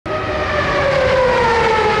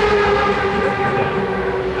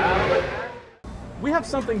have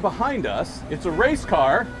something behind us. It's a race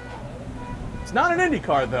car. It's not an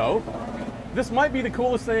IndyCar though. This might be the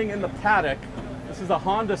coolest thing in the paddock. This is a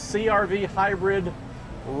Honda CR-V hybrid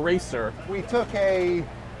racer. We took a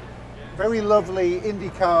very lovely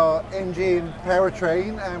IndyCar engine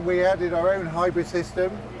powertrain and we added our own hybrid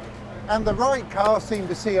system. And the right car seemed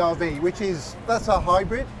a CR-V, that's a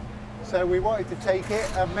hybrid. So we wanted to take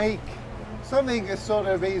it and make something that sort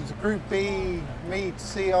of is Group B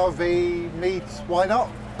meets CR-V meets why not?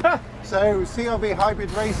 So CR-V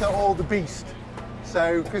hybrid racer or the beast.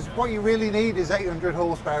 So, because what you really need is 800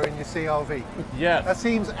 horsepower in your CR-V. Yeah. That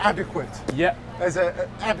seems adequate. Yeah. As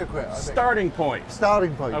adequate, I think. Starting point.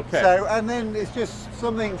 Starting point. Okay. So, and then it's just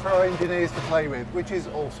something for our engineers to play with, which is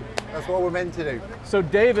awesome. That's what we're meant to do. So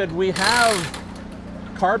David, we have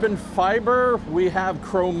carbon fiber, we have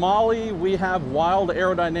chromoly, we have wild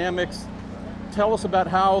aerodynamics. Tell us about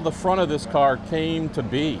how the front of this car came to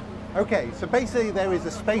be. Okay, so basically there is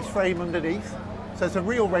a space frame underneath. So it's a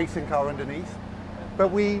real racing car underneath.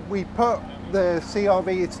 But we put the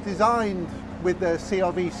CR-V, it's designed with the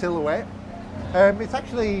CR-V silhouette. It's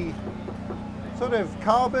actually sort of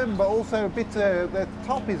carbon, but also a bit, the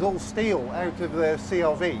top is all steel out of the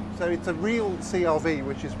CR-V. So it's a real CR-V,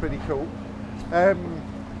 which is pretty cool.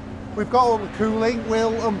 We've got all the cooling,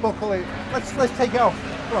 we'll unbuckle it. Let's take it off.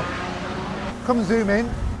 Come zoom in,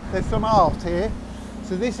 there's some art here.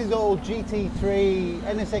 So this is all GT3,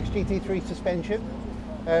 NSX GT3 suspension.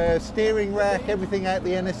 Steering rack, everything out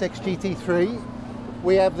the NSX GT3.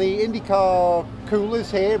 We have the IndyCar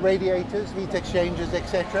coolers here, radiators, heat exchangers,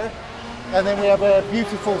 etc. And then we have a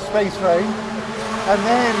beautiful space frame. And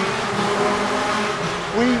then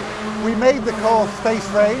we made the core space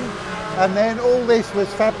frame, and then all this was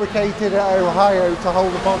fabricated at Ohio to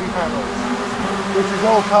hold the body panels, which is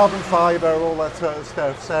all carbon fiber, all that sort of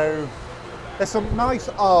stuff. So there's some nice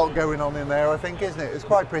art going on in there, I think, isn't it? It's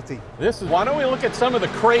quite pretty. Why don't we look at some of the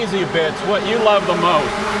crazy bits, what you love the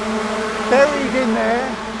most? Buried in there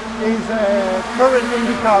is a current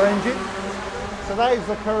IndyCar engine. So that is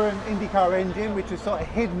the current IndyCar engine, which is sort of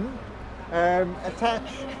hidden,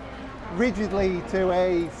 attached rigidly to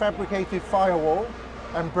a fabricated firewall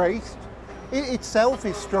and braced. It itself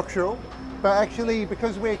is structural, but actually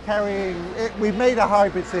because we're carrying it, we've made a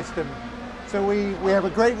hybrid system. So we have a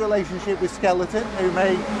great relationship with Skeleton, who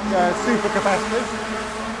make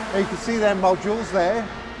supercapacitors. You can see their modules there.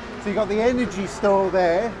 So you've got the energy store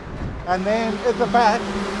there, and then at the back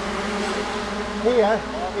here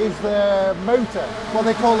is the motor, what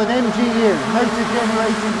they call an MGU, motor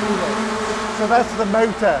generating unit. So that's the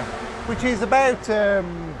motor, which is about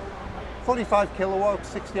 45 kilowatts,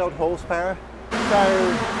 60 odd horsepower. So,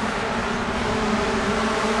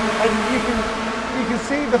 and you can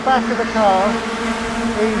see the back of the car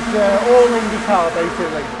is all IndyCar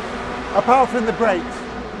basically, apart from the brakes.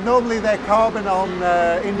 Normally they're carbon on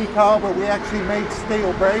IndyCar, but we actually made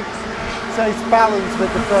steel brakes, so it's balanced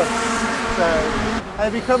with the front. So,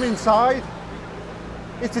 if you come inside,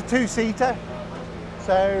 it's a two-seater,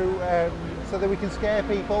 so that we can scare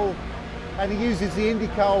people. And it uses the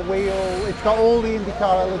IndyCar wheel. It's got all the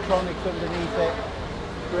IndyCar electronics underneath it,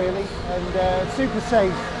 really, and super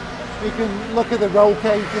safe. You can look at the roll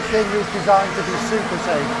cage. This thing is designed to be super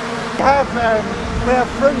safe. We have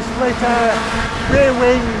front splitter, rear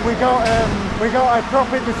wing. We got a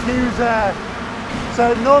proper diffuser.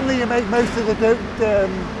 So normally you make most of the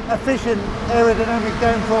efficient aerodynamic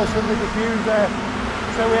downforce from the diffuser.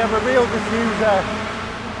 So we have a real diffuser.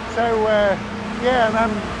 So yeah,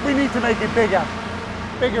 and we need to make it bigger.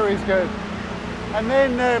 Bigger is good. And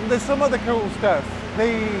then there's some other cool stuff.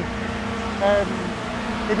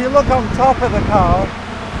 If you look on top of the car,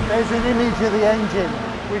 there's an image of the engine,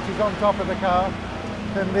 which is on top of the car.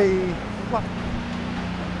 And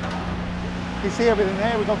you see everything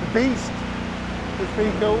there. We've got the Beast, which is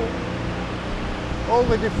pretty cool. All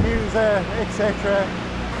the diffuser, etc.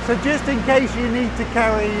 So just in case you need to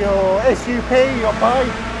carry your SUP, your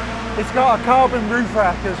bike, it's got a carbon roof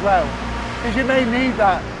rack as well, because you may need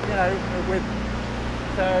that, you know,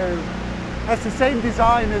 so that's the same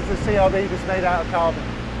design as the CR-V, just made out of carbon.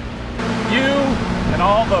 You and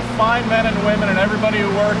all the fine men and women and everybody who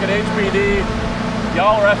work at HPD,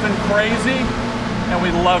 y'all are effing crazy, and we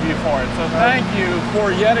love you for it. So thank you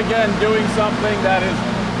for yet again doing something that is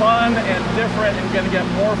fun and different and going to get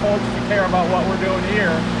more folks to care about what we're doing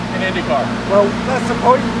here in IndyCar. Well, that's the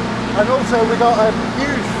point. And also we got a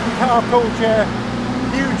huge car culture,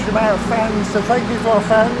 huge amount of fans, so thank you to our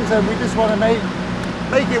fans, and we just want to make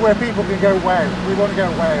it where people can go wow. We want to go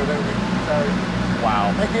wow, don't we? So,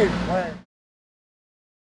 wow. Thank you. Wow.